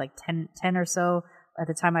 so I had like 10 or so at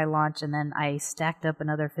the time I launched, and then I stacked up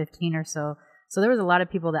another 15 or so. So there was a lot of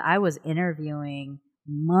people that I was interviewing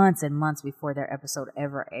months and months before their episode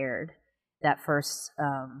ever aired. That first,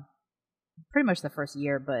 pretty much the first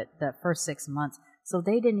year, but the first 6 months. So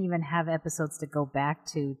they didn't even have episodes to go back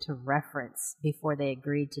to reference before they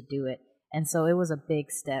agreed to do it. And so it was a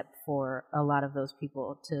big step for a lot of those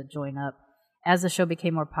people to join up. As the show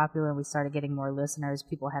became more popular and we started getting more listeners,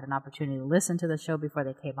 people had an opportunity to listen to the show before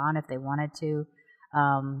they came on if they wanted to.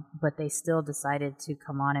 But they still decided to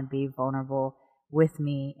come on and be vulnerable with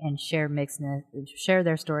me and share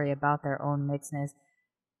their story about their own mixedness,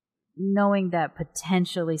 knowing that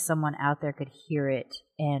potentially someone out there could hear it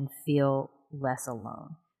and feel less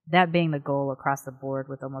alone. That being the goal across the board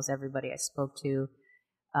with almost everybody I spoke to.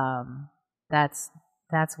 That's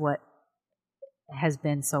what has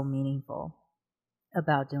been so meaningful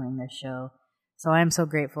about doing this show. So I'm so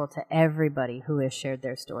grateful to everybody who has shared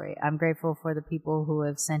their story. I'm grateful for the people who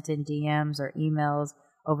have sent in DMs or emails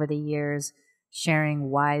over the years sharing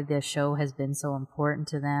why this show has been so important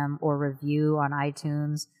to them, or review on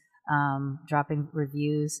iTunes, dropping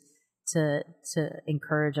reviews to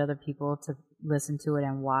encourage other people to listen to it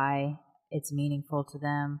and why it's meaningful to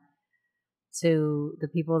them. To the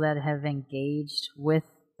people that have engaged with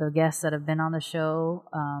the guests that have been on the show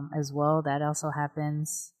as well, that also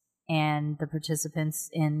happens. And the participants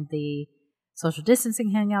in the social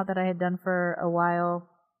distancing hangout that I had done for a while,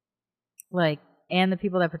 and the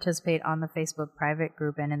people that participate on the Facebook private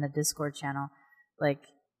group and in the Discord channel,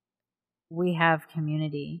 we have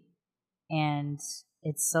community, and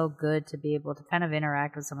it's so good to be able to kind of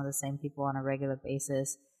interact with some of the same people on a regular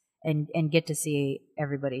basis and get to see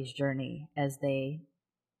everybody's journey as they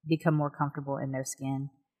become more comfortable in their skin,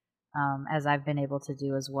 as I've been able to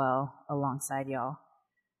do as well alongside y'all.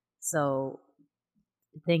 So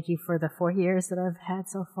thank you for the 4 years that I've had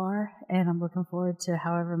so far, and I'm looking forward to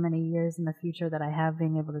however many years in the future that I have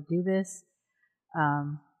being able to do this.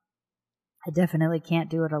 I definitely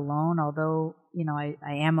can't do it alone, although, I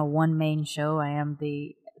am a one-man show. I am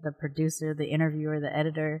the producer, the interviewer, the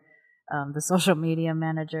editor, the social media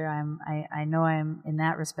manager. I know I'm in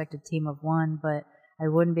that respect a team of one, but I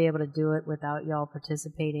wouldn't be able to do it without y'all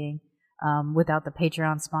participating. Without the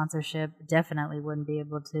Patreon sponsorship, definitely wouldn't be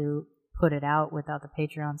able to put it out without the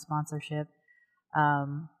Patreon sponsorship.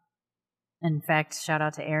 In fact, shout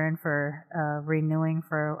out to Aaron for renewing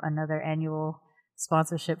for another annual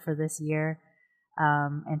sponsorship for this year,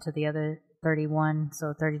 and to the other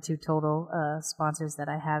 32 total sponsors that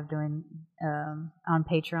I have doing on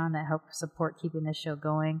Patreon that help support keeping this show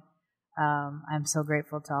going. I'm so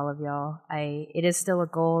grateful to all of y'all. It is still a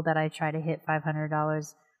goal that I try to hit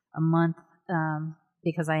 $500 a month,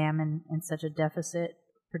 because I am in such a deficit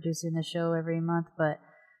producing the show every month, but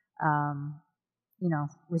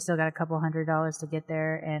we still got a couple $100 to get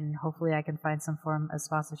there, and hopefully I can find some form of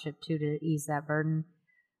sponsorship too to ease that burden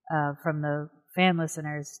from the fan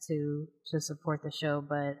listeners to support the show.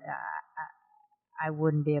 But I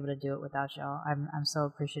wouldn't be able to do it without y'all. I'm so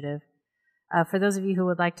appreciative. For those of you who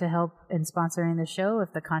would like to help in sponsoring the show,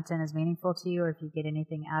 if the content is meaningful to you or if you get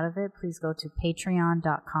anything out of it, please go to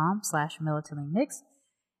patreon.com/militantlymixed,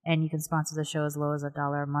 and you can sponsor the show as low as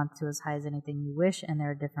 $1 a month to as high as anything you wish, and there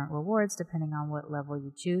are different rewards depending on what level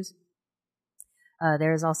you choose.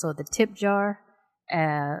 There is also the tip jar,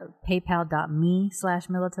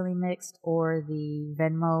 paypal.me/militantlymixed, or the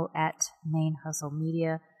Venmo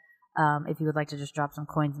 @mainhustlemedia. If you would like to just drop some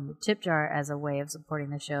coins in the tip jar as a way of supporting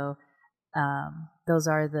the show. Those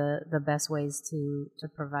are the best ways to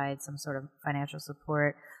provide some sort of financial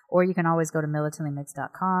support. Or you can always go to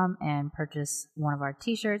militantlymixed.com and purchase one of our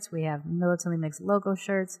t-shirts. We have Militantly Mixed logo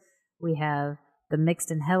shirts. We have the Mixed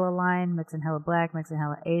and Hella line, Mixed and Hella Black, Mixed and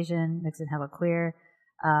Hella Asian, Mixed and Hella Queer.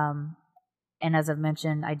 And as I've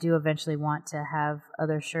mentioned, I do eventually want to have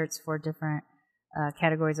other shirts for different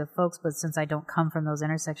categories of folks, but since I don't come from those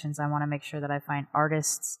intersections, I want to make sure that I find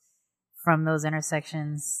artists from those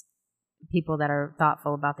intersections, people that are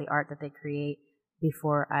thoughtful about the art that they create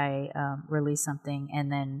before I release something,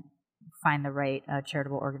 and then find the right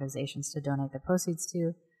charitable organizations to donate the proceeds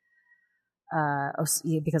to.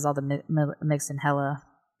 Because all the Mixed and Hella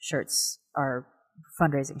shirts are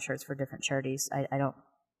fundraising shirts for different charities. I don't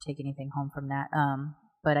take anything home from that.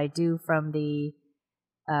 But I do from the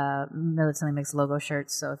Militantly Mixed logo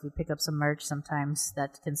shirts. So if you pick up some merch, sometimes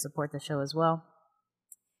that can support the show as well.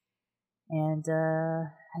 And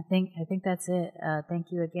I think that's it.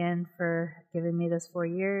 Thank you again for giving me this 4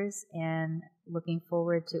 years, and looking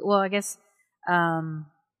forward to. Well, I guess.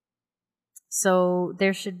 So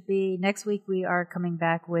there should be next week. We are coming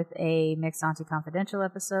back with a Mixed Auntie Confidential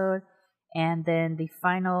episode, and then the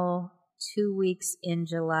final 2 weeks in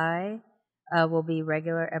July will be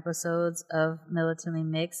regular episodes of Militantly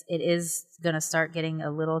Mixed. It is going to start getting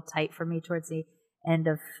a little tight for me towards the end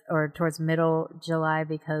of, or towards middle July,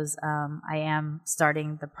 because I am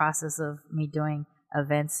starting the process of me doing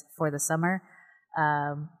events for the summer.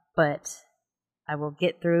 But I will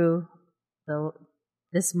get through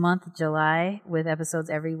this month, July, with episodes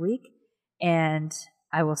every week, and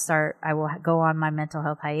I will go on my mental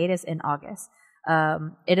health hiatus in August.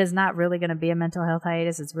 It is not really going to be a mental health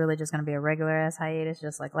hiatus. It's really just going to be a regular ass hiatus,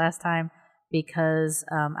 just like last time, because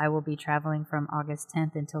I will be traveling from August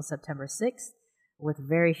 10th until September 6th with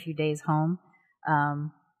very few days home.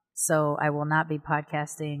 So I will not be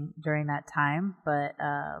podcasting during that time, but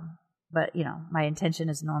you know, my intention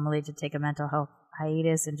is normally to take a mental health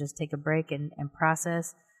hiatus and just take a break and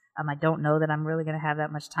process. I don't know that I'm really going to have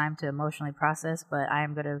that much time to emotionally process, but I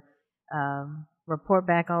am going to report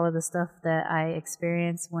back all of the stuff that I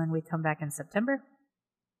experience when we come back in September.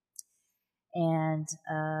 And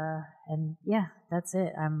yeah, that's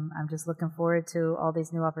it. I'm just looking forward to all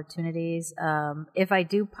these new opportunities. If I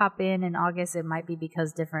do pop in August, it might be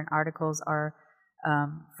because different articles are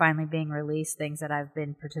finally being released. Things that I've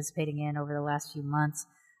been participating in over the last few months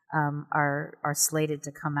are slated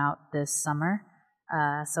to come out this summer.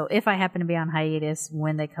 So if I happen to be on hiatus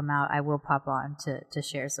when they come out, I will pop on to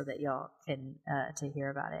share so that y'all can to hear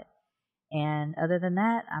about it. And other than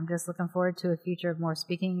that, I'm just looking forward to a future of more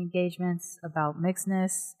speaking engagements about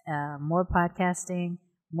mixedness, more podcasting,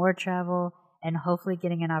 more travel, and hopefully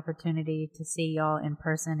getting an opportunity to see y'all in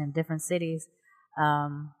person in different cities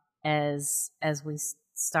as we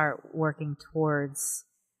start working towards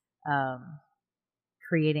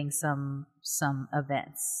creating some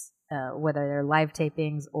events, whether they're live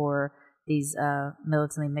tapings or these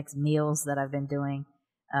Militantly Mixed meals that I've been doing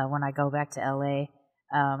when I go back to LA.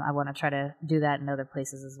 I want to try to do that in other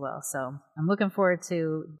places as well. So I'm looking forward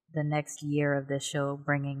to the next year of this show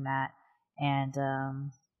bringing that, and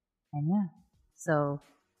yeah. So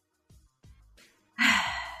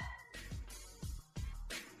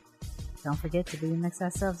don't forget to be mixed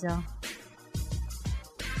ourselves, y'all.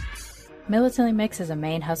 Militantly Mixed is a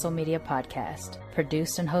Main Hustle Media podcast,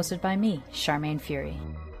 produced and hosted by me, Charmaine Fury.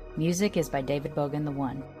 Music is by David Bogan the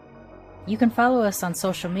One. You can follow us on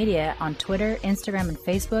social media on Twitter, Instagram, and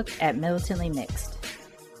Facebook at Militantly Mixed.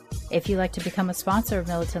 If you'd like to become a sponsor of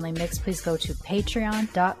Militantly Mixed, please go to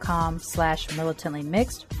patreon.com/Militantly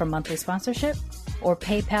Mixed for monthly sponsorship, or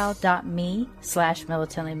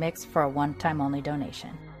paypal.me/Militantly Mixed for a one-time only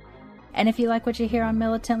donation. And if you like what you hear on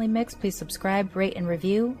Militantly Mixed, please subscribe, rate, and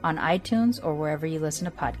review on iTunes or wherever you listen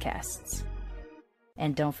to podcasts.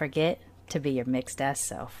 And don't forget to be your mixed ass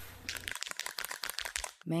self.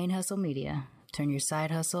 Main Hustle Media. Turn your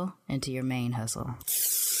side hustle into your main hustle.